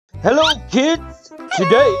Hello kids!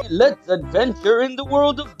 Today, let's adventure in the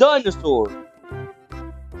world of dinosaurs.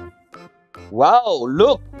 Wow,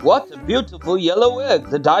 look, what a beautiful yellow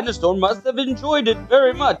egg. The dinosaur must have enjoyed it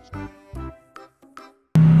very much.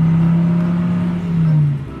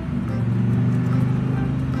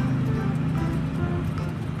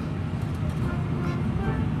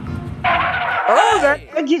 Oh, that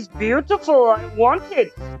egg is beautiful. I want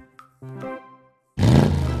it.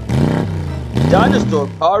 Dinosaur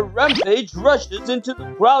car Rampage rushes into the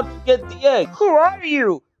crowd to get the egg. Who are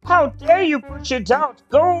you? How dare you push it out?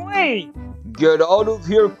 Go away. Get out of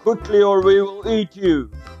here quickly or we will eat you.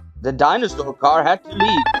 The dinosaur car had to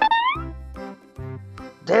leave.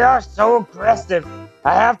 They are so aggressive.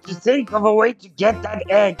 I have to think of a way to get that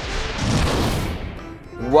egg.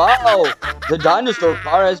 Wow! The dinosaur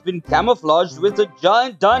car has been camouflaged with a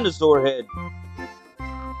giant dinosaur head.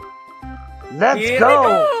 Let's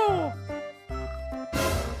go!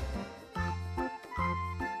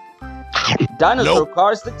 Dinosaur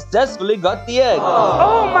car successfully got the egg.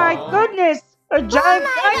 Oh my goodness! A giant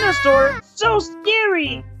dinosaur! It's so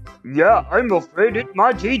scary! Yeah, I'm afraid it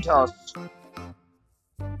might eat us.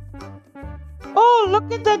 Oh,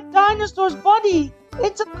 look at that dinosaur's body!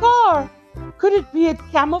 It's a car! Could it be a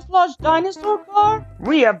camouflaged dinosaur car?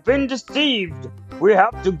 We have been deceived. We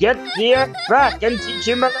have to get the egg back and teach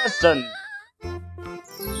him a lesson.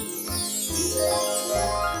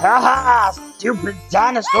 Haha! Stupid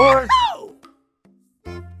dinosaurs!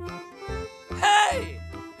 Hey!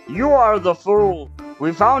 You are the fool.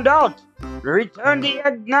 We found out. Return the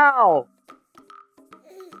egg now.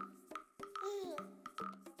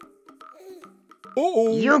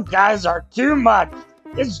 You guys are too much.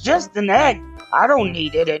 It's just an egg. I don't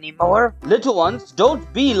need it anymore. Little ones,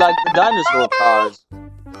 don't be like the dinosaur cars.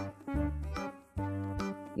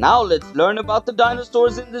 Now let's learn about the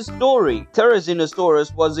dinosaurs in this story.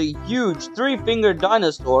 Therizinosaurus was a huge three-fingered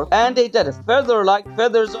dinosaur and it had feather-like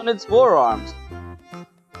feathers on its forearms.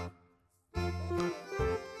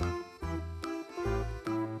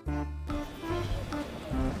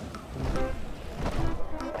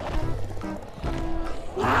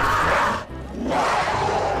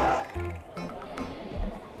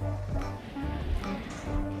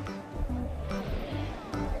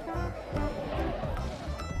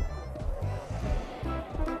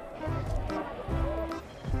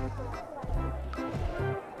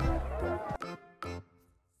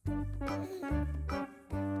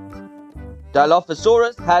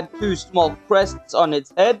 Dilophosaurus had two small crests on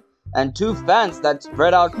its head and two fans that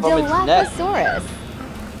spread out from its neck. Dilophosaurus.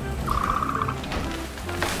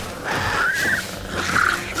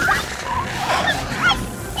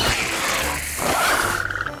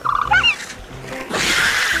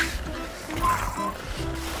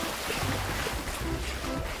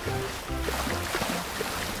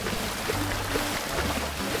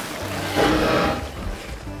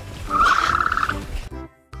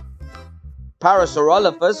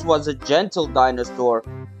 Parasaurolophus was a gentle dinosaur.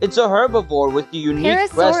 It's a herbivore with a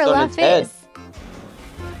unique crest on its head.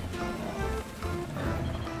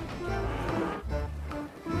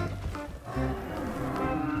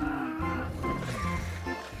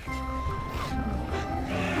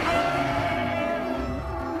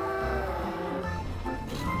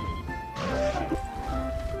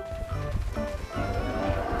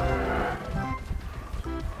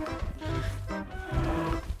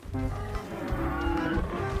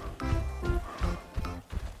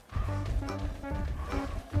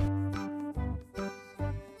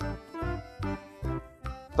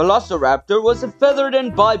 Velociraptor was a feathered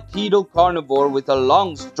and bipedal carnivore with a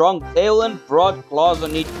long, strong tail and broad claws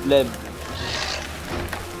on each limb.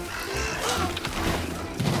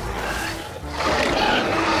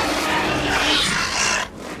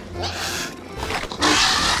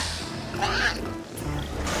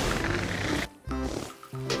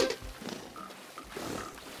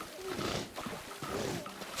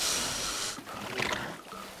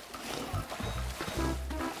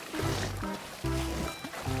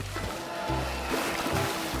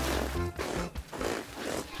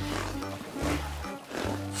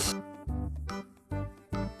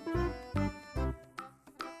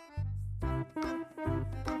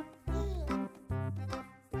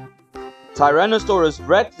 Tyrannosaurus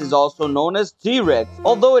rex is also known as T-Rex.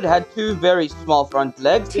 Although it had two very small front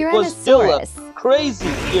legs, it was still a crazy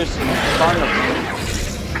fearsome carnivore.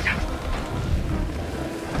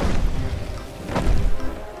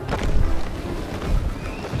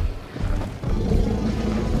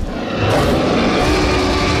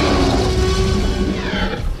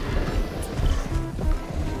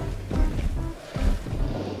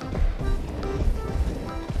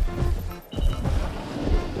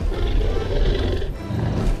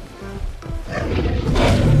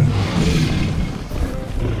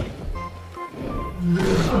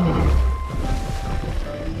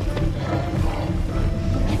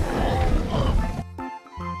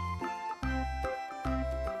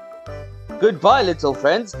 Goodbye, little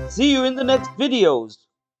friends. See you in the next videos.